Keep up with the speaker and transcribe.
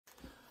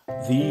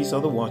These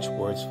are the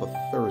watchwords for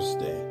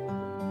Thursday,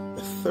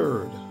 the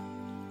 3rd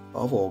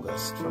of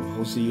August, from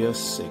Hosea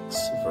 6,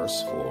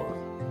 verse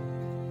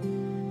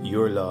 4.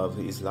 Your love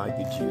is like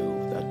the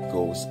dew that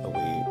goes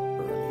away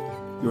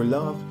early. Your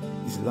love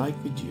is like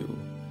the dew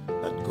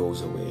that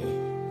goes away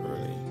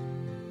early.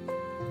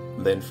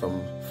 And then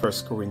from 1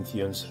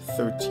 Corinthians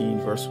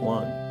 13, verse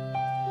 1.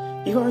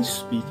 If I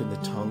speak in the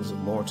tongues of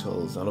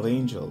mortals and of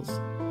angels,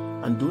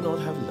 and do not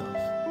have love,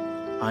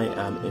 I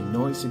am a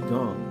noisy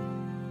gong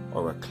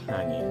or a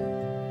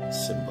clanging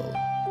cymbal.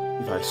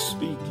 If I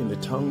speak in the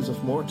tongues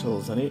of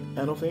mortals and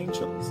of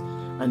angels,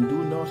 and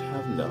do not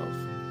have love,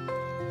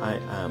 I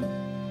am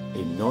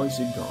a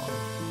noisy gong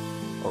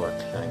or a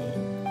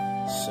clanging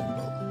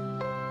cymbal.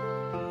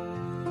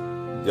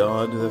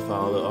 God, the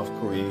Father of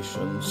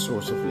creation,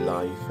 source of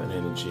life and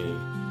energy,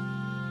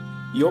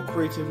 your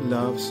creative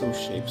love so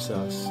shapes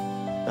us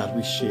that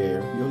we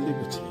share your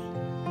liberty.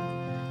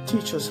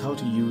 Teach us how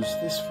to use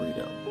this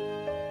freedom,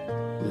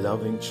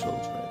 loving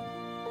children,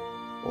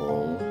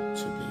 all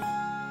to be.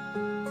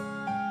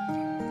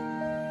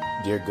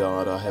 Dear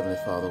God, our Heavenly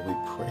Father, we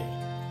pray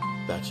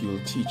that you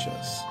will teach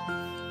us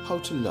how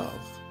to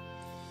love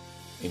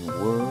in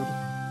word,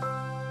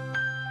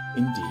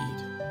 in deed,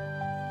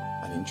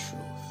 and in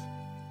truth.